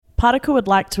Particle would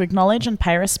like to acknowledge and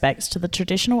pay respects to the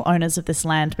traditional owners of this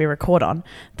land we record on,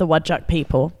 the Wadjuk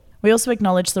people. We also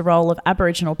acknowledge the role of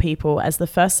Aboriginal people as the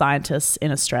first scientists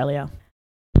in Australia.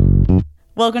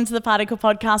 Welcome to the Particle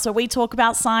Podcast, where we talk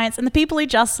about science and the people who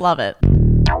just love it.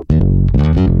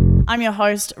 I'm your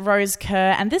host, Rose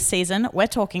Kerr, and this season we're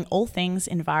talking all things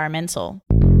environmental.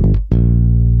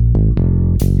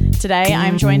 Today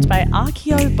I'm joined by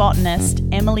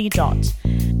archaeobotanist Emily Dott.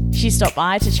 She stopped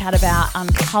by to chat about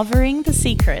uncovering the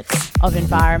secrets of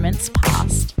environment's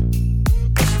past.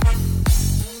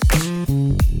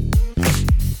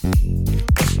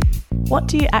 What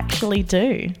do you actually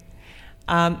do?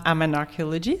 I'm an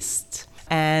archaeologist,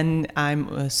 and I'm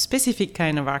a specific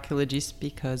kind of archaeologist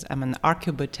because I'm an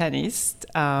archaeobotanist,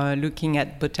 looking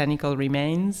at botanical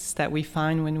remains that we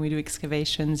find when we do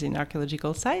excavations in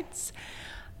archaeological sites.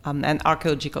 And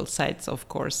archaeological sites, of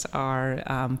course,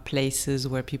 are places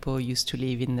where people used to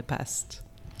live in the past.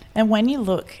 And when you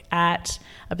look at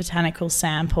a botanical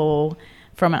sample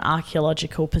from an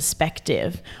archaeological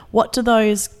perspective, what do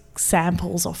those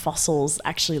samples or fossils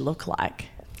actually look like?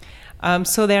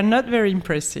 So they're not very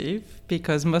impressive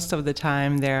because most of the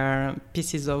time they're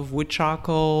pieces of wood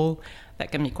charcoal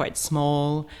that can be quite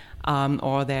small,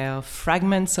 or they're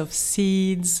fragments of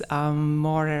seeds,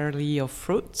 more rarely of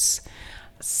fruits.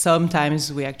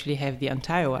 Sometimes we actually have the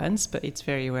entire ones, but it's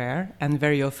very rare, and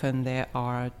very often they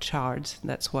are charred.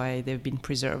 That's why they've been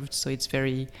preserved. So it's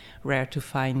very rare to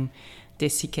find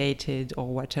desiccated or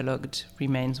waterlogged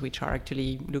remains, which are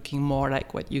actually looking more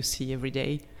like what you see every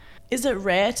day. Is it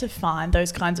rare to find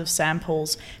those kinds of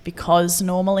samples because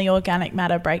normally organic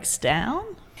matter breaks down?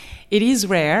 It is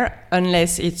rare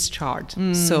unless it's charred.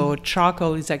 So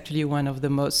charcoal is actually one of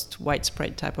the most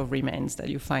widespread type of remains that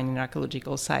you find in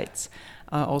archaeological sites.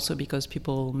 Also because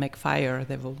people make fire.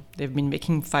 They've been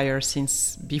making fire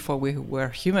since before we were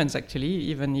humans, actually,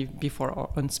 even before our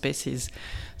own species.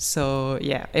 So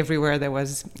yeah, everywhere there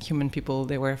was human people,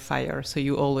 there were fire. So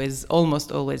you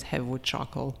almost always have wood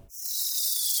charcoal.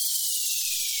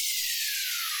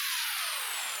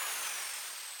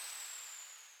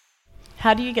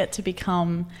 How do you get to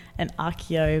become an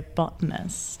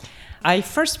archaeobotanist? I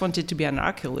first wanted to be an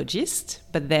archaeologist,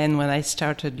 but then when I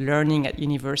started learning at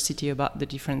university about the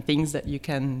different things that you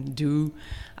can do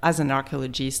as an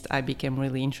archaeologist, I became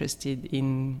really interested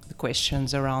in the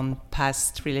questions around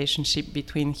past relationship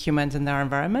between humans and our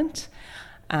environment.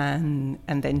 And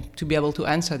then to be able to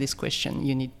answer this question,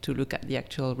 you need to look at the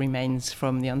actual remains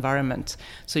from the environment.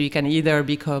 So you can either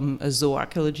become a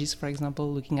zooarchaeologist, for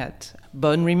example, looking at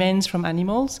bone remains from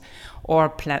animals, or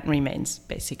plant remains,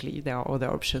 basically. There are other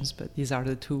options, but these are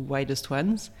the two widest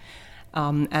ones.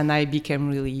 And I became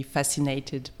really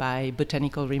fascinated by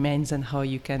botanical remains and how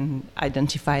you can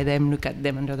identify them, look at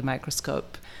them under the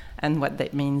microscope, and what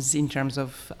that means in terms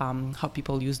of how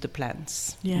people use the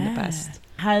plants in the past.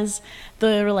 Has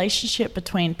the relationship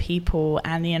between people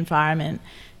and the environment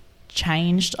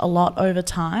changed a lot over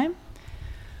time?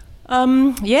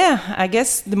 Yeah, I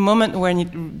guess the moment when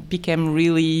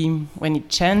it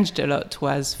changed a lot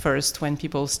was first when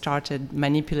people started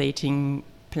manipulating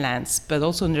plants, but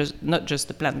also not just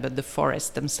the plant, but the forests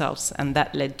themselves. And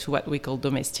that led to what we call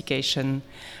domestication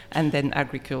and then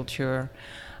agriculture.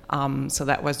 So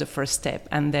that was the first step.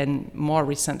 And then more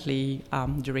recently,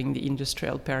 during the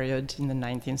industrial period in the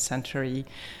 19th century,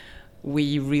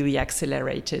 we really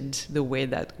accelerated the way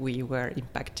that we were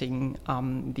impacting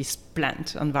these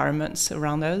plant environments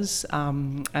around us.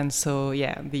 And so,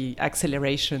 yeah, the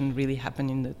acceleration really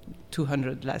happened in the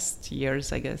 200 last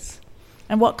years, I guess.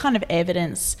 And what kind of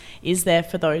evidence is there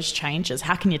for those changes?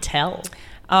 How can you tell?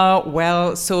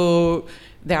 So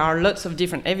there are lots of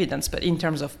different evidence, but in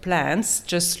terms of plants,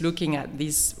 just looking at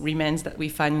these remains that we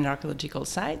find in archaeological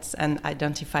sites and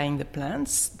identifying the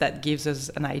plants, that gives us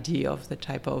an idea of the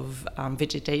type of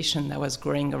vegetation that was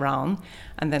growing around.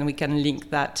 And then we can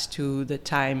link that to the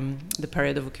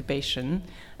period of occupation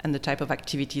and the type of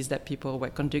activities that people were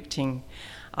conducting.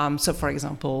 So, for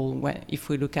example, if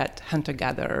we look at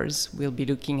hunter-gatherers, we'll be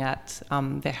looking at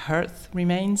their hearth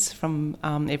remains from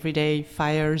everyday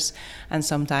fires and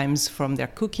sometimes from their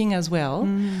cooking as well.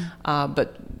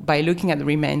 But by looking at the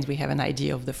remains, we have an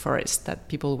idea of the forest that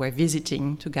people were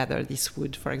visiting to gather this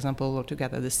wood, for example, or to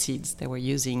gather the seeds they were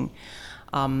using.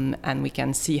 And we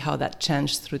can see how that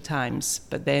changed through times.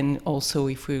 But then also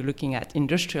if we're looking at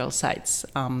industrial sites,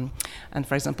 and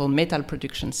for example, metal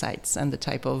production sites and the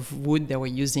type of wood they were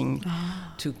using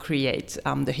to create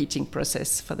the heating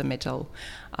process for the metal,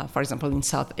 for example, in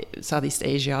Southeast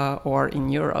Asia or in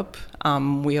Europe,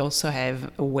 we also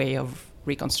have a way of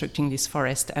reconstructing this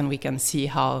forest, and we can see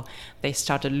how they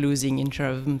started losing in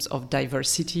terms of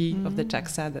diversity of the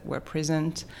taxa that were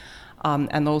present.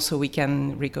 And also we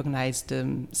can recognize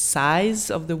the size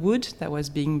of the wood that was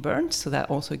being burnt, so that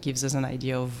also gives us an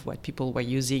idea of what people were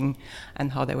using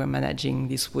and how they were managing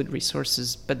these wood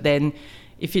resources. But then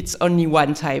if it's only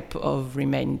one type of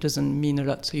remain, it doesn't mean a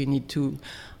lot, so you need to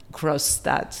cross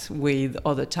that with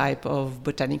other type of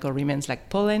botanical remains like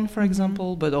pollen, for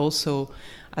example, but also,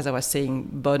 as I was saying,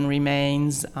 bone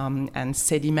remains and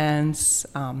sediments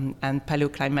and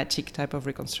paleoclimatic type of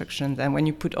reconstructions. And when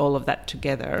you put all of that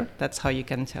together, that's how you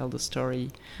can tell the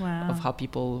story of how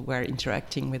people were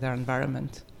interacting with their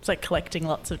environment. It's like collecting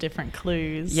lots of different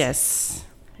clues. Yes.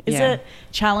 Is it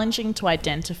challenging to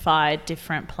identify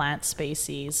different plant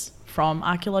species from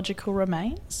archaeological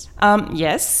remains?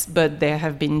 Yes, but there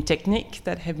have been techniques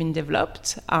that have been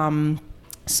developed.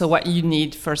 So what you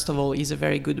need, first of all, is a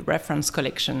very good reference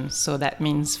collection. So that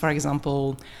means, for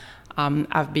example,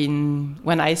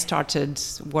 when I started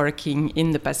working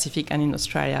in the Pacific and in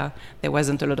Australia, there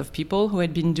wasn't a lot of people who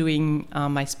had been doing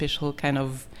my special kind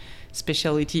of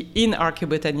specialty in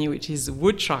archaeobotany, which is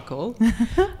wood charcoal.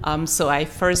 So I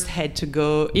first had to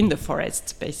go in the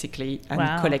forest, basically, and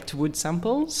collect wood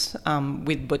samples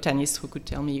with botanists who could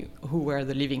tell me who were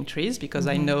the living trees, because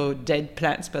I know dead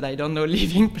plants, but I don't know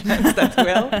living plants that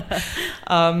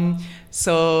well.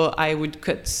 So I would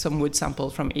cut some wood sample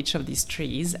from each of these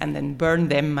trees and then burn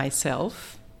them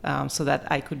myself, so that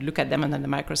I could look at them under the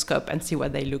microscope and see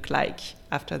what they look like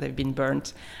after they've been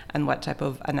burnt and what type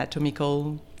of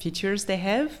anatomical features they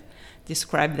have,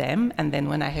 describe them, and then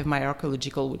when I have my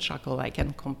archaeological wood charcoal, I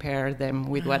can compare them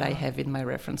with what I have in my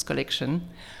reference collection.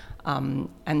 And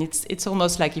it's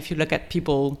almost like if you look at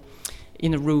people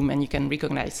in a room and you can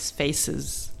recognize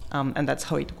faces, and that's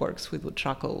how it works with wood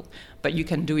charcoal. But you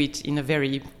can do it in a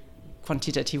very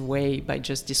quantitative way by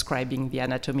just describing the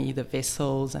anatomy, the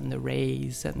vessels and the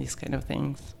rays and these kind of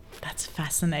things. That's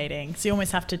fascinating. So you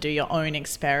almost have to do your own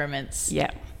experiments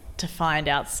to find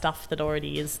out stuff that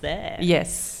already is there.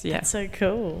 Yes. Yeah. That's so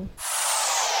cool.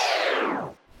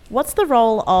 What's the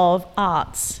role of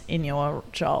arts in your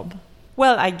job?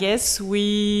 Well, I guess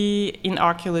in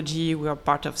archaeology, we are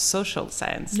part of social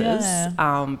sciences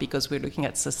because we're looking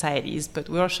at societies, but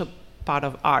we're also part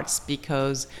of arts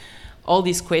because all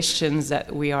these questions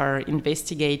that we are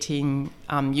investigating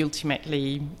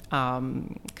ultimately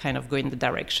kind of go in the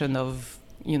direction of,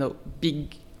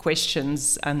 big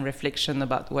questions and reflection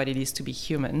about what it is to be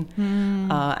human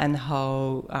and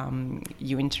how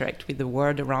you interact with the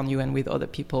world around you and with other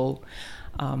people.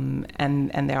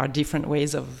 And there are different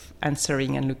ways of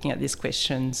answering and looking at these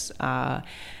questions.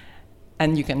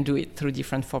 And you can do it through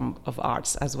different forms of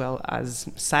arts as well as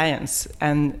science.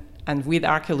 And with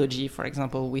archaeology, for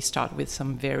example, we start with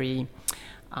some very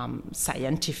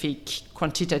scientific,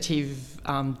 quantitative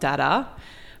data.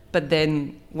 But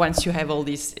then once you have all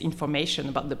this information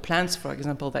about the plants, for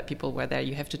example, that people were there,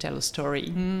 you have to tell a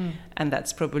story. And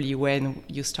that's probably when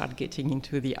you start getting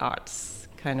into the arts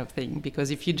kind of thing. Because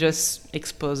if you just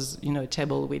expose, a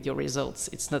table with your results,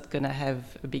 it's not going to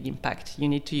have a big impact. You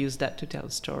need to use that to tell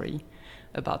a story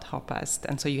about our past.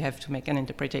 And so you have to make an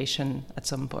interpretation at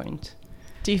some point.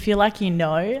 Do you feel like you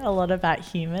know a lot about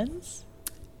humans?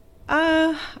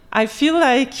 I feel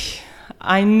like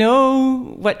I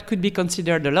know what could be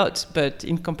considered a lot, but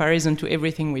in comparison to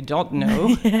everything we don't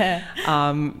know,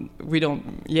 we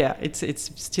don't. Yeah,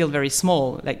 it's still very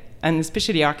small. And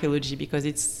especially archaeology,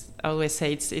 because I always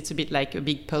say it's a bit like a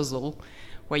big puzzle,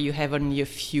 where you have only a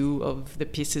few of the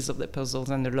pieces of the puzzles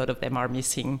and a lot of them are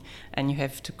missing, and you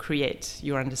have to create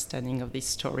your understanding of this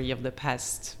story of the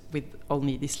past with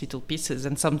only these little pieces.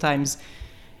 And sometimes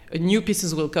new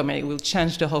pieces will come and it will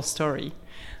change the whole story.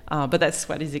 But that's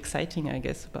what is exciting, I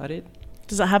guess, about it.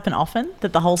 Does it happen often,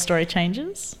 that the whole story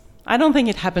changes? I don't think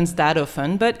it happens that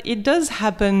often, but it does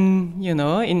happen,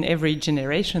 in every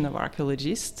generation of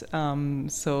archaeologists.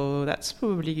 So that's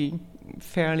probably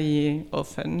fairly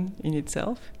often in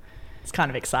itself. It's kind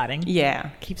of exciting. Yeah.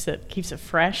 Keeps it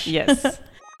fresh. Yes.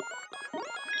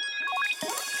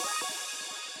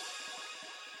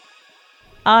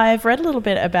 I've read a little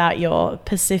bit about your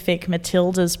Pacific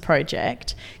Matildas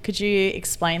project. Could you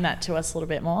explain that to us a little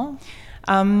bit more?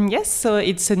 Yes, so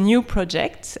it's a new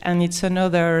project and it's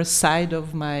another side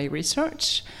of my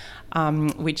research,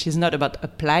 which is not about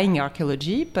applying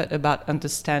archaeology, but about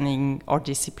understanding our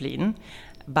discipline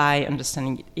by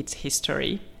understanding its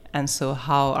history. And so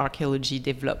how archaeology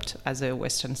developed as a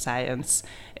Western science,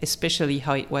 especially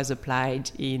how it was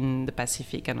applied in the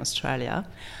Pacific and Australia.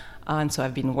 And so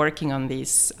I've been working on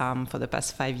this for the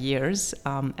past 5 years.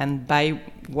 And by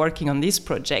working on this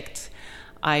project,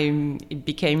 it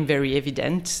became very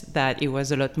evident that it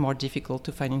was a lot more difficult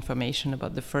to find information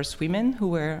about the first women who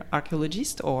were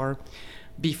archaeologists, or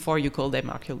before you call them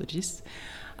archaeologists.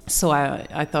 So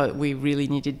I thought we really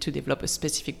needed to develop a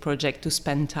specific project to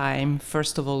spend time,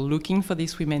 first of all, looking for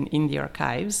these women in the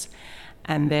archives,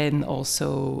 and then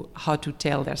also how to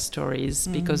tell their stories,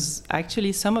 because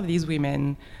actually some of these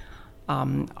women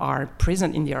are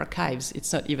present in the archives.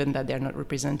 It's not even that they're not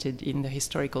represented in the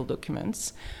historical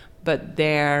documents, but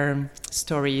their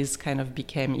stories kind of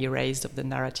became erased of the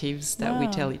narratives that we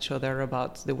tell each other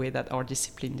about the way that our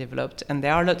discipline developed. And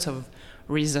there are lots of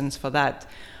reasons for that.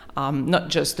 Not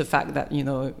just the fact that,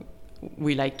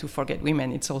 we like to forget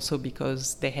women, it's also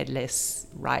because they had less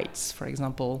rights, for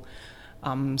example.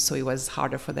 So it was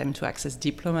harder for them to access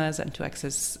diplomas and to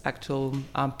access actual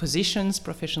positions,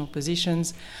 professional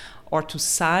positions, or to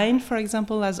sign, for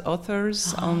example, as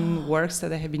authors on works that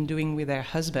they have been doing with their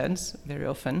husbands very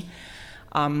often.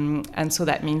 And so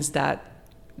that means that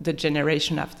the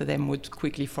generation after them would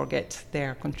quickly forget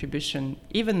their contribution,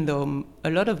 even though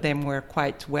a lot of them were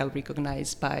quite well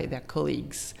recognized by their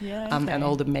colleagues and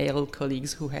all the male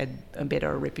colleagues who had a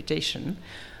better reputation.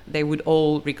 They would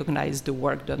all recognize the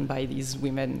work done by these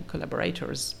women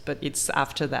collaborators, but it's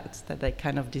after that they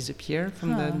kind of disappear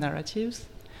from the narratives.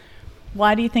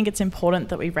 Why do you think it's important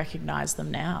that we recognize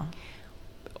them now?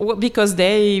 Well, because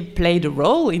they played a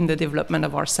role in the development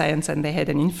of our science, and they had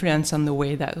an influence on the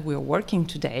way that we're working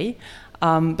today.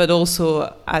 But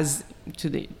also, as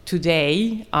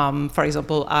today, for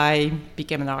example, I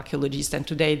became an archaeologist, and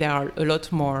today there are a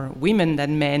lot more women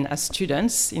than men as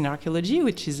students in archaeology,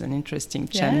 which is an interesting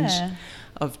change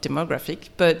of demographic.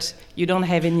 But you don't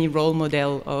have any role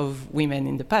model of women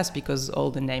in the past, because all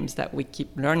the names that we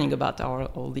keep learning about are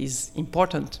all these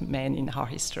important men in our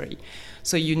history.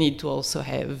 So you need to also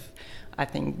have, I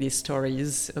think, these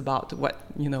stories about what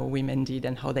women did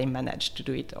and how they managed to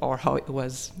do it, or how it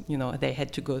was they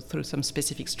had to go through some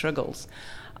specific struggles,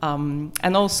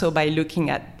 and also by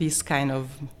looking at this kind of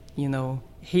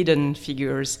hidden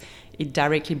figures, it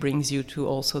directly brings you to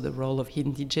also the role of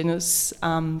indigenous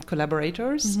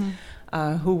collaborators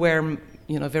who were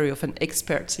very often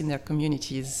experts in their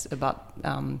communities about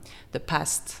the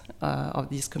past of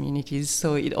these communities.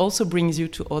 So it also brings you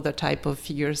to other type of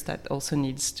figures that also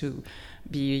needs to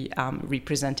be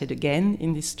represented again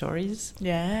in these stories.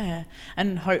 Yeah,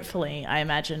 and hopefully, I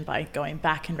imagine by going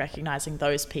back and recognizing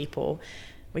those people,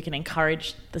 we can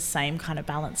encourage the same kind of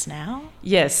balance now.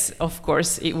 Yes, of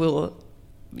course, it will.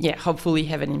 Hopefully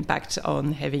have an impact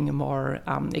on having a more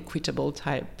equitable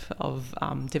type of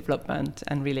development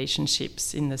and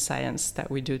relationships in the science that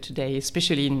we do today,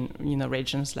 especially in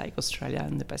regions like Australia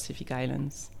and the Pacific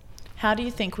Islands. How do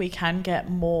you think we can get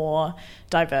more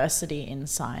diversity in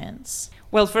science?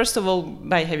 Well, first of all,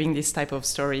 by having this type of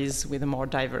stories with a more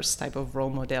diverse type of role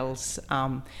models,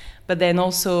 but then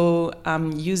also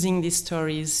using these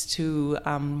stories to,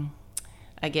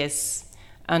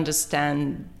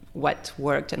 understand what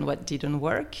worked and what didn't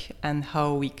work, and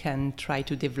how we can try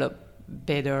to develop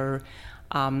better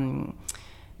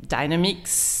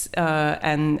dynamics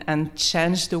and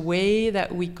change the way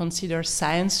that we consider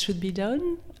science should be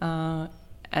done,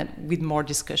 and with more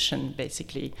discussion,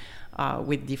 basically,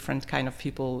 with different kind of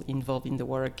people involved in the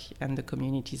work and the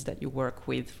communities that you work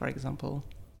with, for example.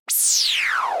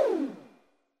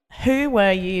 Who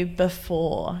were you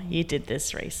before you did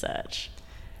this research?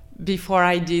 Before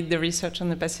I did the research on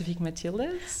the Pacific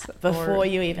Matildas? Before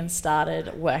you even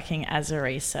started working as a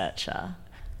researcher?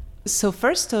 So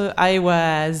first, I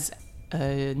was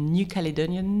a New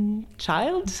Caledonian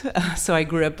child. So I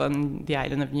grew up on the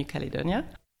island of New Caledonia.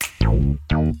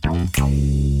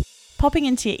 Popping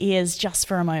into your ears just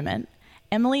for a moment,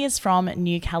 Emily is from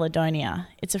New Caledonia.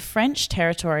 It's a French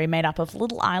territory made up of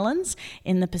little islands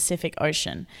in the Pacific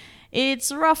Ocean.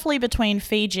 It's roughly between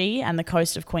Fiji and the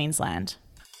coast of Queensland.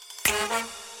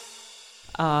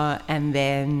 And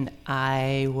then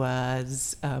I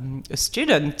was a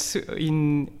student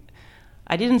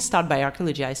I didn't start by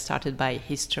archaeology, I started by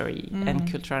history and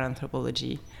cultural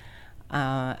anthropology.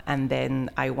 And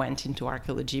then I went into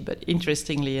archaeology, but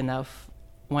interestingly enough,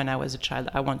 when I was a child,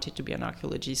 I wanted to be an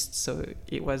archaeologist, so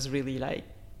it was really like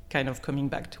kind of coming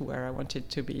back to where I wanted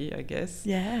to be, I guess.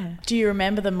 Yeah. Do you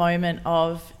remember the moment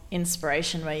of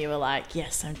inspiration where you were like,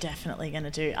 yes, I'm definitely going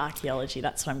to do archaeology,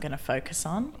 that's what I'm going to focus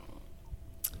on?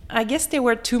 I guess there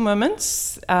were two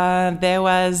moments. There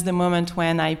was the moment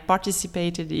when I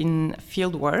participated in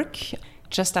field work.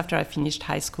 Just after I finished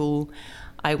high school,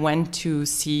 I went to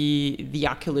see the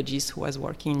archaeologist who was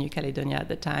working in New Caledonia at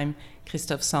the time,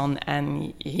 Christophe Sand,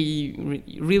 and he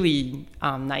really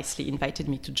nicely invited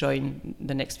me to join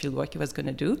the next field work he was going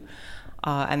to do.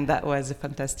 And that was a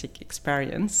fantastic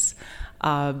experience.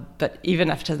 But even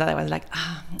after that, I was like,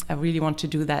 I really want to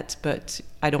do that, but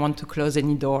I don't want to close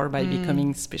any door by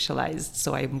becoming specialized.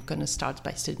 So I'm going to start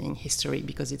by studying history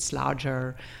because it's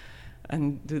larger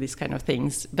and do these kind of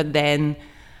things. But then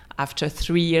after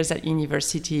 3 years at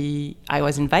university, I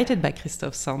was invited by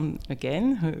Christophe Sand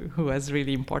again, who was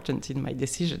really important in my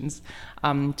decisions,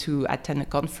 to attend a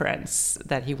conference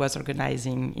that he was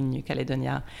organizing in New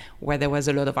Caledonia, where there was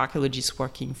a lot of archaeologists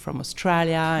working from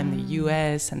Australia and the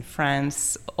US and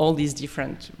France, all these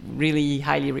different really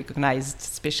highly recognized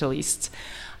specialists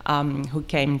who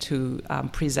came to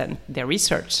present their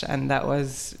research. And that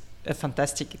was a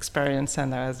fantastic experience,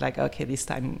 and I was like, okay, this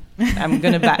time I'm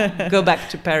gonna go back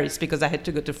to Paris, because I had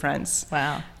to go to France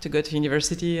to go to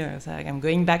university. I was like, I'm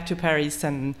going back to Paris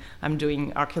and I'm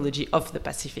doing archaeology of the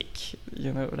Pacific,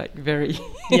 like very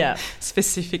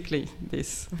specifically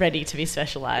this. Ready to be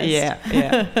specialized.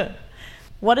 Yeah.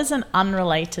 What is an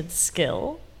unrelated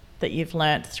skill that you've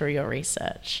learnt through your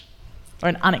research? Or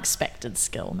an unexpected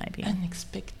skill, maybe?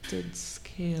 Unexpected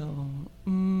skill.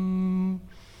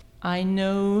 I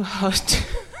know how to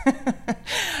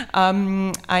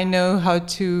I know how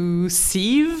to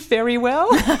sieve very well.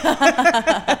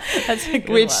 That's a good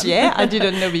which one. I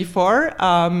didn't know before.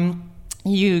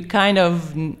 You kind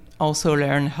of also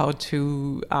learn how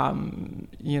to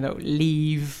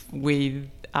live with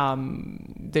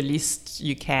the least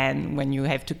you can when you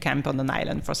have to camp on an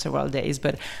island for several days.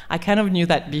 But I kind of knew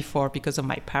that before because of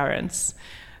my parents,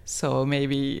 so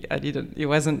maybe it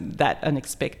wasn't that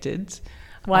unexpected.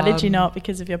 Why did you know it?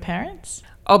 Because of your parents?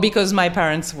 Oh, because my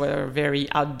parents were very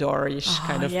outdoorish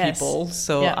kind of people.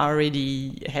 So I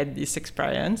already had this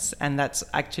experience. And that's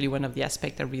actually one of the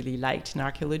aspects I really liked in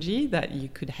archaeology, that you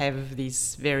could have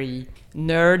this very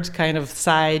nerd kind of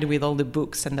side with all the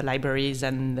books and the libraries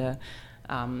and the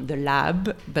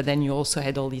lab. But then you also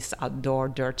had all these outdoor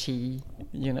dirty,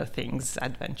 things,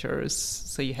 adventures.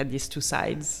 So you had these two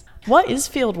sides. What is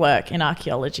field work in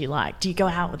archaeology like? Do you go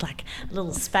out with like a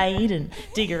little spade and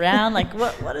dig around? Like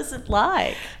what is it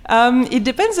like? It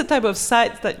depends the type of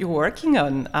site that you're working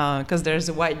on, because there's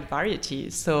a wide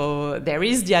variety. So there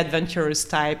is the adventurous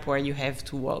type where you have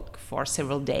to walk for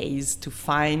several days to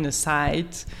find a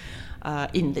site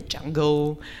in the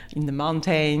jungle, in the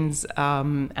mountains,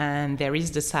 and there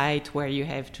is the site where you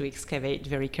have to excavate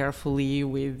very carefully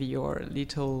with your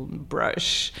little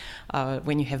brush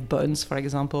when you have bones, for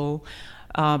example.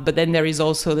 But then there is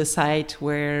also the site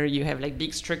where you have like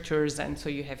big structures, and so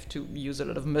you have to use a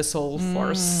lot of muscle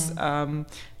force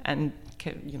and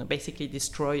basically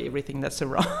destroy everything that's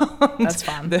around. That's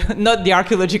fun. Not the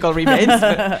archaeological remains,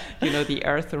 but the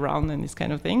earth around and these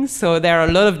kind of things. So there are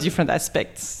a lot of different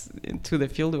aspects to the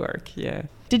fieldwork. Yeah.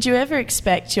 Did you ever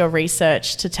expect your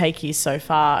research to take you so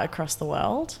far across the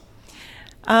world?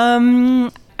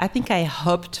 I think I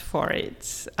hoped for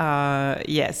it.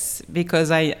 Yes,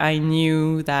 because I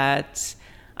knew that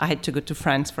I had to go to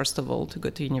France first of all to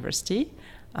go to university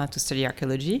to study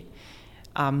archaeology.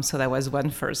 So that was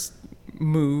one first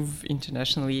move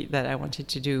internationally that I wanted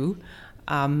to do.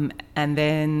 And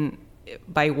then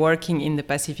by working in the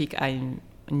Pacific, I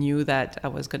knew that I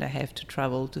was going to have to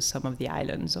travel to some of the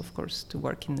islands, of course, to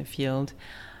work in the field.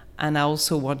 And I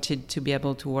also wanted to be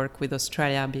able to work with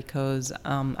Australia because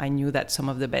I knew that some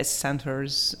of the best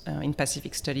centers in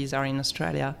Pacific studies are in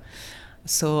Australia.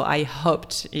 So I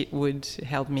hoped it would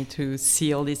help me to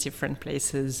see all these different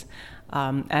places.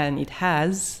 And it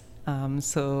has.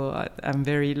 So I'm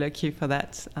very lucky for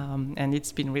that. And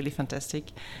it's been really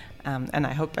fantastic. And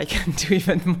I hope I can do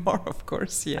even more, of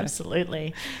course. Yeah.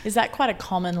 Absolutely. Is that quite a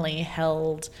commonly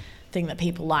held thing that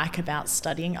people like about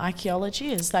studying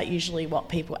archaeology? Is that usually what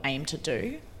people aim to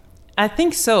do? I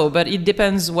think so, but it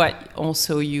depends what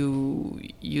also you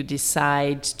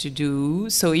decide to do.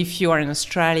 So if you are an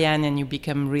Australian and you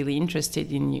become really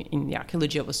interested in the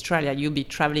archaeology of Australia, you'll be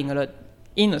traveling a lot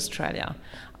in Australia.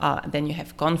 Then you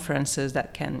have conferences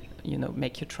that can,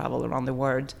 make you travel around the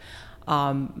world.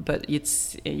 But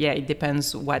it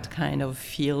depends what kind of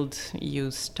field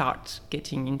you start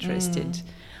getting interested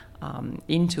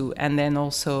into. And then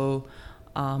also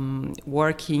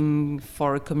working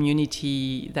for a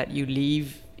community that you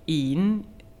live in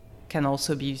can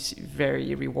also be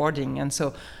very rewarding. And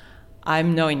so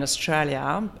I'm now in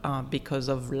Australia because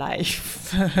of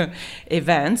life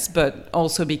events, but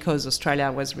also because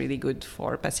Australia was really good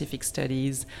for Pacific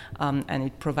studies, and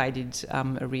it provided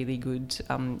a really good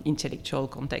intellectual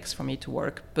context for me to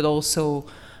work, but also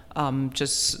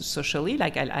just socially.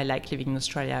 Like I like living in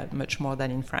Australia much more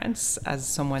than in France as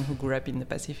someone who grew up in the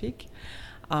Pacific.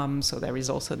 So there is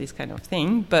also this kind of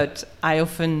thing. But I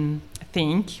often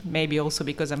think, maybe also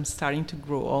because I'm starting to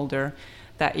grow older,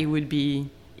 that it would be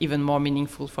even more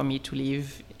meaningful for me to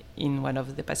live in one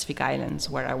of the Pacific Islands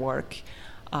where I work,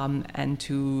 and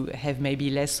to have maybe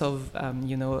less of,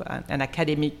 an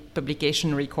academic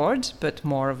publication record, but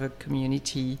more of a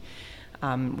community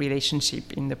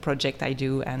relationship in the project I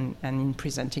do and in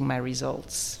presenting my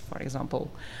results, for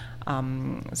example.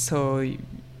 So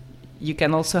you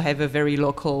can also have a very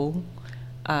local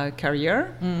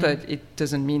career, but it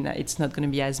doesn't mean that it's not going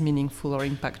to be as meaningful or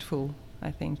impactful,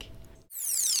 I think.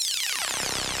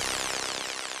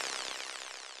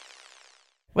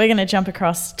 We're going to jump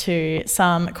across to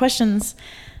some questions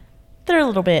that are a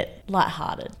little bit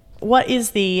lighthearted. What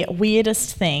is the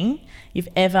weirdest thing you've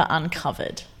ever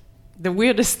uncovered? The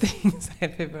weirdest things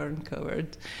I've ever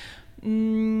uncovered?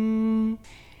 Maybe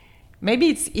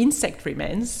it's insect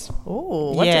remains.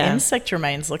 Oh, what do insect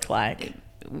remains look like?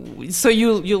 So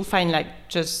you'll find like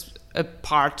just a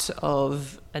part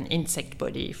of an insect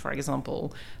body, for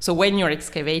example. So when you're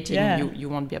excavating, you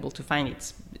won't be able to find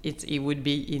it. It would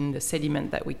be in the sediment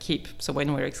that we keep. So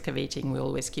when we're excavating, we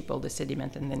always keep all the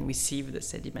sediment and then we sieve the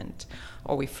sediment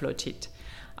or we float it.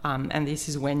 And this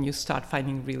is when you start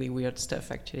finding really weird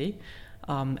stuff, actually.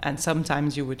 And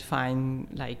sometimes you would find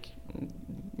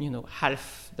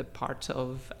half the part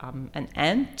of an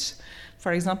ant,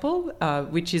 for example,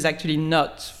 which is actually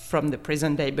not from the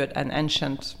present day, but an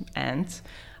ancient ant.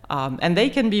 And they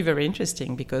can be very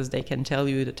interesting because they can tell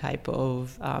you the type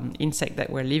of insect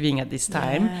that were living at this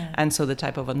time, and so the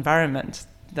type of environment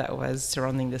that was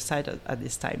surrounding the site at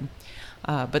this time.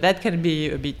 But that can be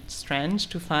a bit strange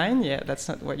to find. Yeah, that's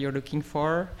not what you're looking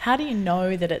for. How do you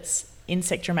know that it's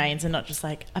insect remains and not just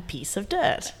like a piece of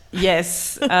dirt?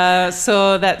 Yes,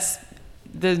 so that's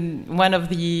one of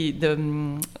the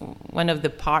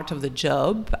part of the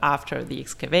job after the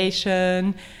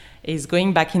excavation is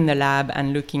going back in the lab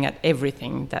and looking at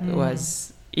everything that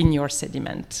was in your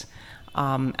sediment.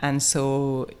 And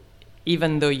so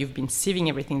even though you've been sieving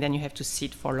everything, then you have to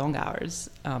sit for long hours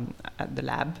at the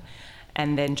lab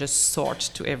and then just sort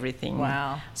to everything.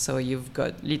 Wow. So you've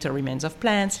got little remains of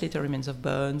plants, little remains of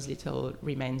bones, little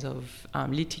remains of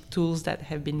lithic tools that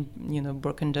have been,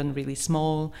 broken down really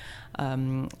small,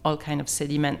 all kind of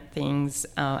sediment things.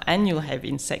 And you'll have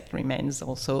insect remains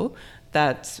also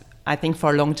that I think for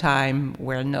a long time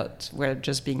were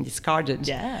just being discarded.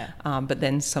 Yeah. But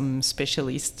then some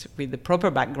specialists with the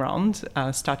proper background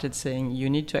started saying you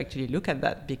need to actually look at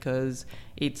that because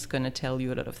it's going to tell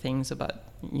you a lot of things about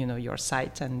your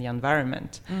site and the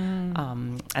environment.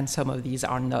 And some of these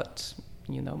are not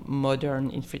modern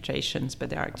infiltrations,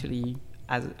 but they're actually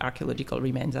as archaeological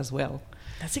remains as well.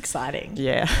 That's exciting.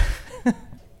 Yeah.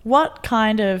 What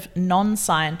kind of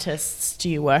non-scientists do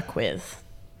you work with?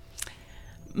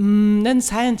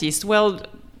 Non-scientists, well,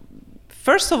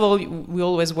 first of all, we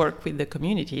always work with the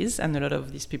communities, and a lot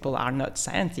of these people are not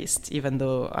scientists, even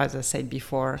though, as I said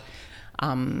before,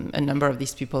 a number of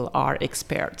these people are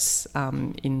experts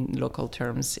in local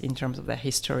terms, in terms of their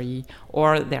history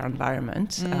or their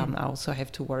environment. I also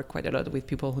have to work quite a lot with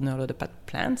people who know a lot about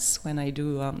plants when I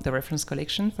do the reference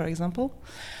collection, for example.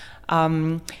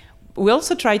 We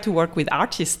also try to work with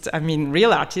artists,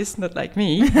 real artists, not like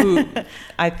me, who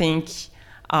I think...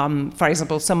 for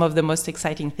example, some of the most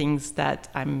exciting things that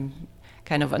I'm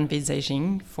kind of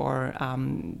envisaging for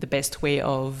the best way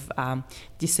of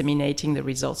disseminating the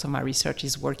results of my research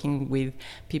is working with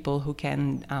people who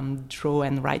can draw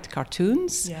and write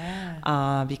cartoons.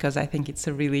 Yeah. Because I think it's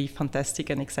a really fantastic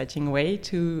and exciting way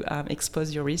to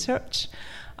expose your research.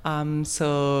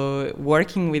 So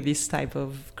working with this type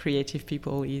of creative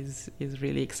people is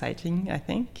really exciting, I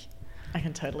think. I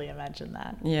can totally imagine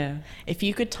that. Yeah. If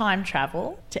you could time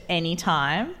travel to any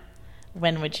time,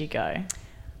 when would you go?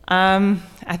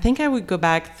 I think I would go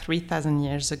back 3,000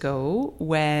 years ago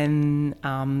when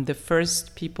the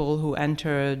first people who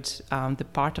entered the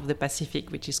part of the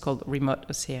Pacific, which is called remote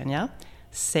Oceania,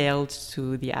 sailed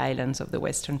to the islands of the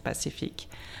Western Pacific.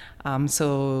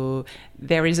 So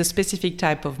there is a specific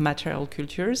type of material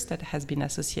cultures that has been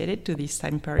associated to this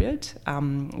time period,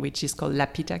 which is called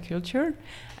Lapita culture.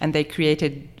 And they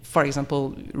created, for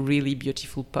example, really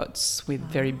beautiful pots with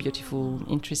very beautiful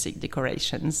intrinsic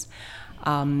decorations.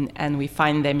 And we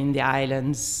find them in the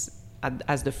islands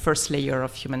as the first layer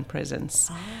of human presence.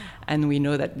 And we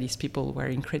know that these people were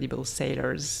incredible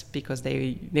sailors because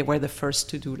they were the first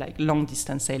to do like long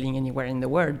distance sailing anywhere in the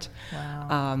world.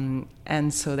 Wow.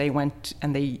 And so they went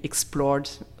and they explored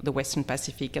the Western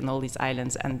Pacific and all these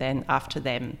islands, and then after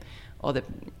them or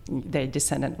their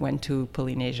descendant went to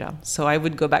Polynesia. So I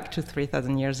would go back to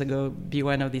 3,000 years ago, be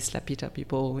one of these Lapita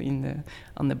people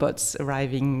on the boats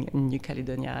arriving in New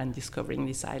Caledonia and discovering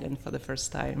this island for the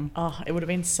first time. Oh, it would have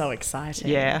been so exciting.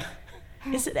 Yeah.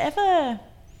 Is it ever,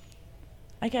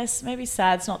 I guess maybe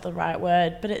sad's not the right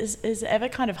word, but is it ever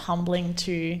kind of humbling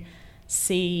to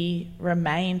see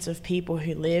remains of people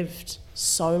who lived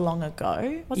so long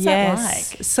ago? What's that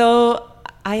like? So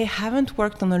I haven't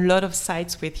worked on a lot of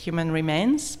sites with human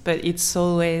remains, but it's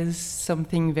always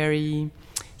something very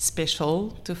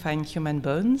special to find human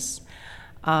bones.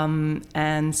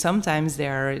 And sometimes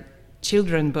there are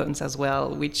children bones as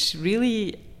well, which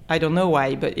really, I don't know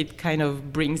why, but it kind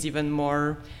of brings even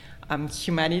more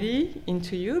humanity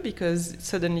into you, because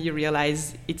suddenly you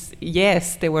realize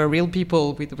they were real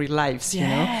people with real lives, you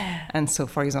know? And so,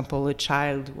 for example, a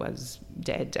child was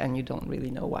dead and you don't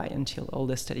really know why until all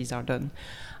the studies are done.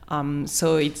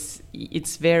 So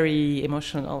it's very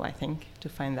emotional, I think, to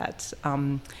find that.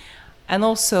 And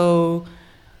also,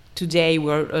 today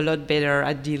we're a lot better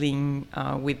at dealing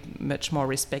with much more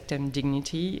respect and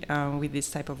dignity with this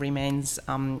type of remains.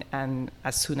 And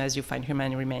as soon as you find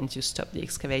human remains, you stop the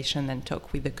excavation and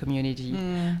talk with the community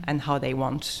and how they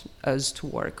want us to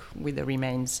work with the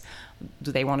remains.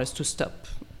 Do they want us to stop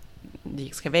the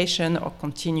excavation or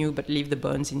continue but leave the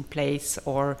bones in place,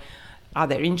 or are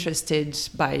they interested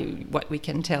by what we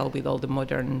can tell with all the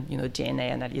modern,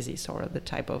 DNA analysis or the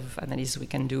type of analysis we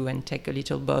can do and take a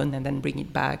little bone and then bring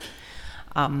it back?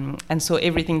 And so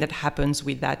everything that happens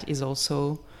with that is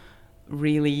also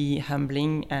really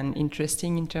humbling and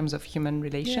interesting in terms of human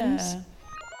relations. Yeah.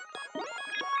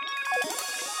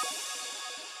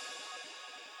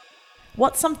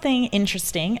 What's something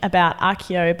interesting about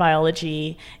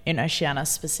archaeobiology in Oceania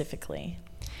specifically?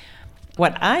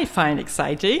 What I find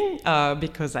exciting,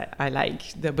 because I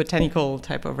like the botanical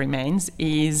type of remains,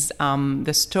 is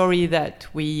the story that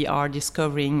we are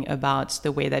discovering about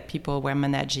the way that people were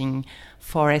managing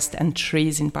forest and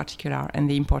trees in particular, and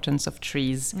the importance of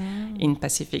trees in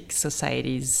Pacific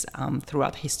societies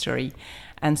throughout history.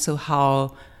 And so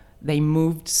how they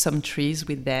moved some trees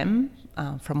with them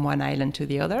from one island to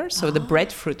the other. So the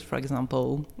breadfruit, for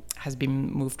example, has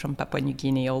been moved from Papua New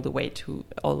Guinea all the way to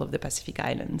all of the Pacific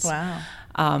Islands.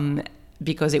 Wow.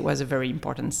 Because it was a very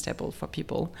important staple for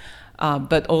people.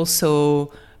 But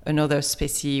also another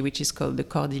species, which is called the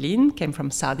cordyline, came from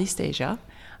Southeast Asia,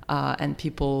 and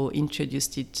people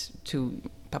introduced it to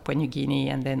Papua New Guinea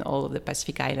and then all of the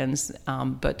Pacific Islands,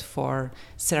 but for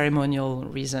ceremonial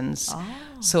reasons.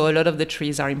 So a lot of the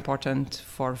trees are important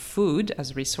for food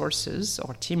as resources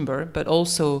or timber, but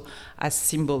also as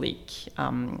symbolic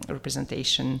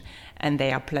representation. And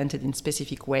they are planted in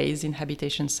specific ways in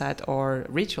habitation sites or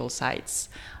ritual sites.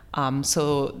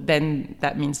 So then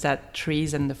that means that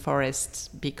trees and the forests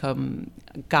become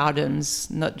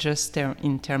gardens, not just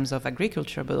in terms of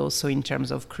agriculture, but also in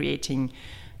terms of creating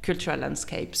cultural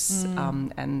landscapes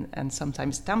and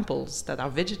sometimes temples that are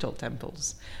vegetal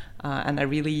temples. And I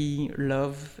really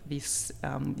love this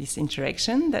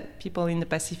interaction that people in the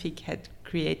Pacific had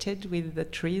created with the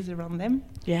trees around them.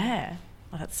 Yeah,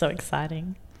 that's so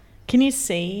exciting. Can you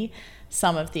see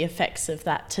some of the effects of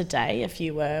that today if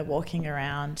you were walking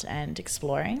around and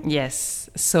exploring? Yes.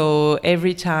 So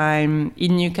every time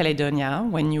in New Caledonia,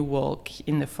 when you walk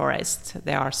in the forest,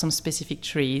 there are some specific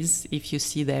trees. If you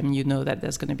see them, you know that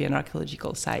there's going to be an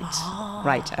archaeological site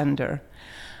right under.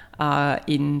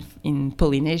 In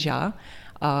Polynesia,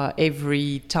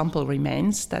 every temple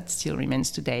remains that still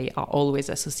remains today are always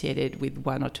associated with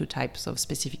one or two types of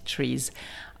specific trees.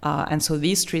 And so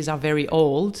these trees are very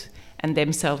old and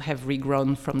themselves have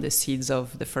regrown from the seeds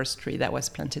of the first tree that was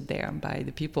planted there by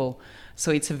the people. So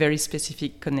it's a very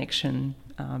specific connection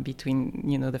between,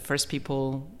 the first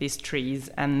people, these trees,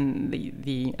 and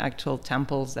the actual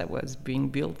temples that was being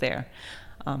built there.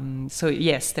 So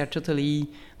yes, the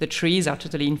trees are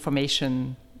totally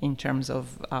information in terms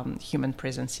of human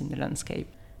presence in the landscape.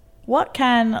 What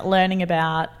can learning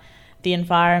about the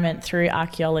environment through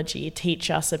archaeology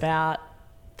teach us about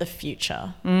the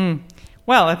future?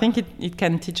 Well, I think it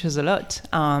can teach us a lot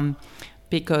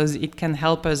because it can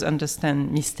help us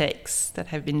understand mistakes that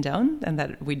have been done and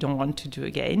that we don't want to do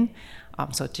again.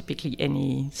 So typically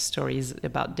any stories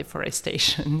about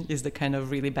deforestation is the kind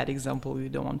of really bad example we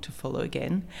don't want to follow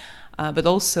again. But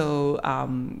also,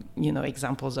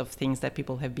 examples of things that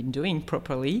people have been doing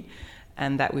properly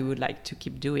and that we would like to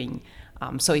keep doing.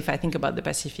 So if I think about the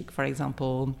Pacific, for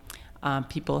example,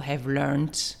 people have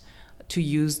learned to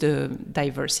use the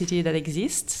diversity that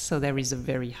exists. So there is a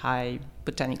very high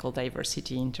botanical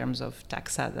diversity in terms of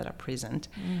taxa that are present,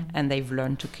 and they've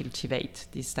learned to cultivate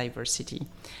this diversity.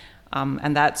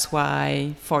 And that's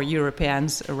why for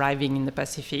Europeans arriving in the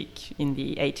Pacific in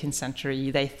the 18th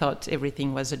century, they thought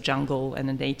everything was a jungle and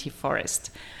a native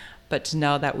forest. But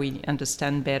now that we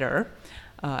understand better,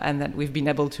 and that we've been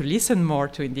able to listen more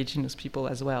to indigenous people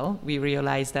as well, we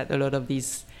realize that a lot of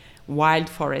these wild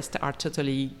forests are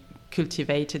totally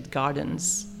cultivated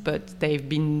gardens, but they've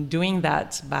been doing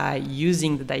that by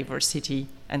using the diversity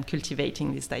and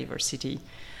cultivating this diversity.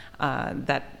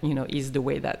 That is the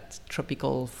way that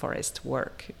tropical forests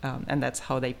work, and that's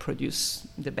how they produce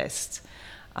the best.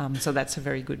 So that's a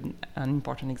very good and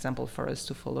important example for us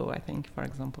to follow, I think, for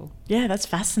example. Yeah, that's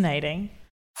fascinating.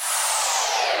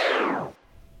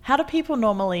 How do people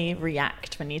normally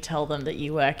react when you tell them that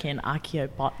you work in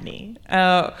archaeobotany?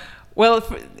 Well,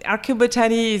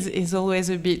 archaeobotany is always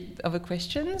a bit of a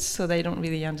question, so they don't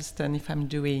really understand if I'm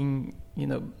doing,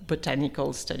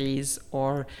 botanical studies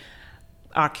or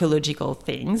archaeological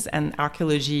things. And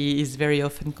archaeology is very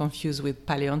often confused with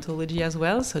paleontology as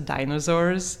well, so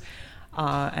dinosaurs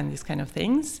and these kind of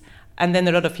things. And then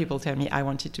a lot of people tell me I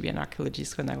wanted to be an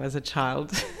archaeologist when I was a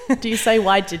child. Do you say,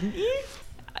 why didn't you?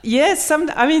 Yes,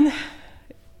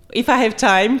 if I have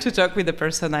time to talk with the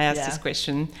person, I ask this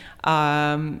question.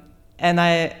 And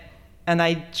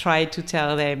I try to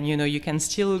tell them, you can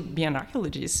still be an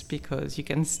archaeologist because you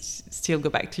can still go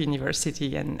back to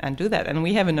university and do that. And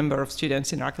we have a number of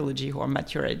students in archaeology who are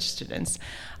mature age students.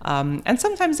 And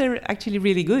sometimes they're actually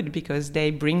really good because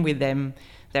they bring with them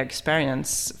their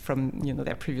experience from,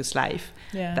 their previous life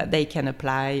that they can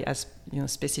apply as,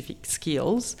 specific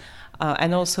skills.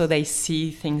 And also they see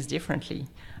things differently.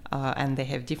 And they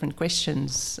have different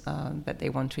questions that they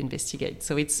want to investigate.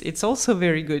 So it's also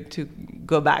very good to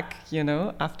go back,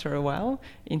 after a while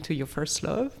into your first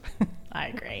love. I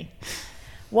agree.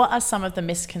 What are some of the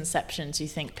misconceptions you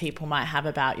think people might have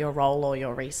about your role or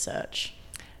your research?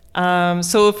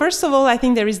 So first of all, I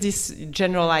think there is this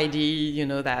general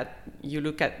idea, that you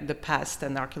look at the past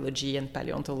and archaeology and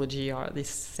paleontology are the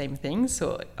same thing.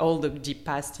 So all the deep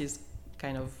past is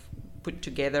kind of put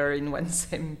together in one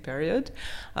same period.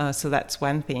 So that's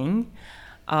one thing.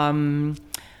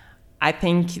 I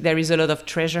think there is a lot of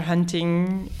treasure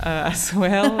hunting as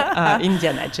well.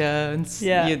 Indiana Jones,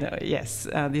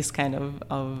 this kind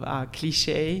of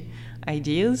cliche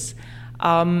ideas.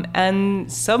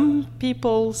 And some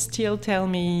people still tell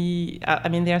me,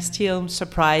 they're still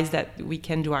surprised that we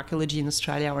can do archaeology in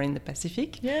Australia or in the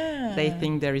Pacific. Yeah. They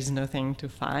think there is nothing to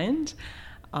find.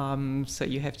 So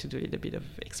you have to do a little bit of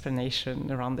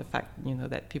explanation around the fact,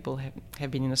 that people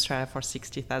have been in Australia for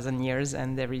 60,000 years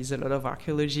and there is a lot of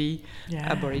archaeology,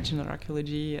 Aboriginal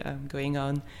archaeology going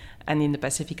on, and in the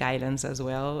Pacific Islands as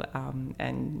well.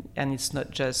 And it's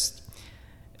not just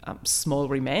small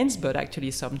remains, but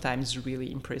actually sometimes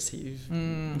really impressive,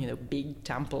 big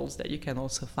temples that you can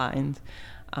also find.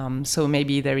 So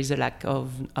maybe there is a lack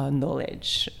of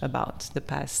knowledge about the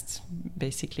past,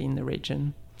 basically, in the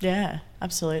region. Yeah,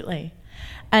 absolutely.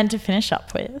 And to finish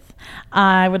up with,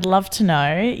 I would love to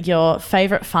know your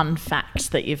favourite fun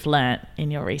fact that you've learnt in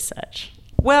your research.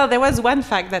 Well, there was one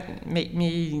fact that made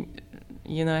me,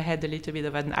 had a little bit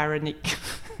of an ironic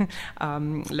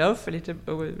love a little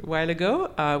while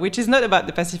ago, which is not about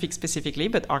the Pacific specifically,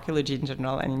 but archaeology in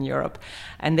general and in Europe.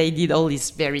 And they did all these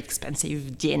very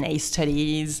expensive DNA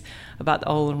studies about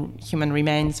all human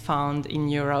remains found in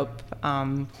Europe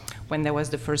when there was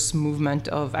the first movement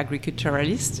of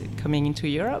agriculturalists coming into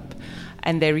Europe.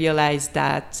 And they realized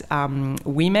that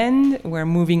women were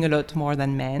moving a lot more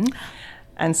than men.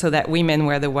 And so that women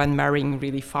were the one marrying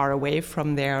really far away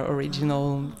from their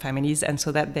original families, and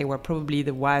so that they were probably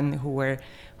the one who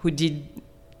did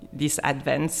this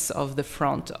advance of the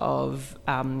front of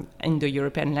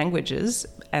Indo-European languages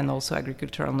and also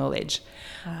agricultural knowledge.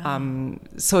 Wow.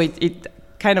 So it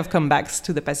kind of comes back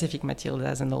to the Pacific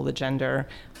Matildas and all the gender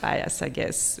bias, I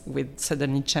guess, with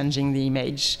suddenly changing the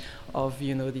image of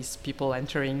these people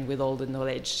entering with all the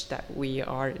knowledge that we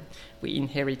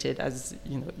inherited as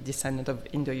descendant of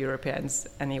Indo-Europeans,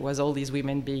 and it was all these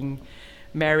women being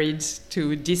married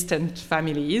to distant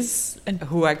families and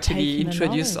who actually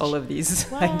introduced all of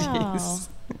these ideas.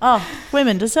 Oh,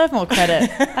 women deserve more credit.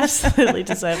 Absolutely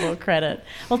deserve more credit.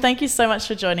 Well, thank you so much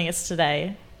for joining us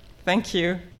today. Thank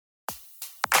you.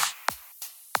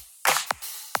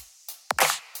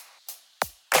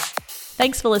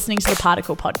 Thanks for listening to the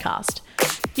Particle Podcast.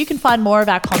 You can find more of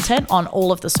our content on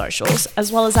all of the socials,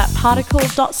 as well as at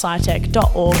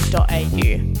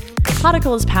particle.scitech.org.au.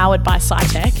 Particle is powered by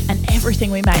SciTech, and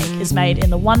everything we make is made in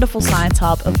the wonderful science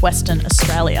hub of Western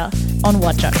Australia on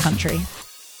Wadjuk country.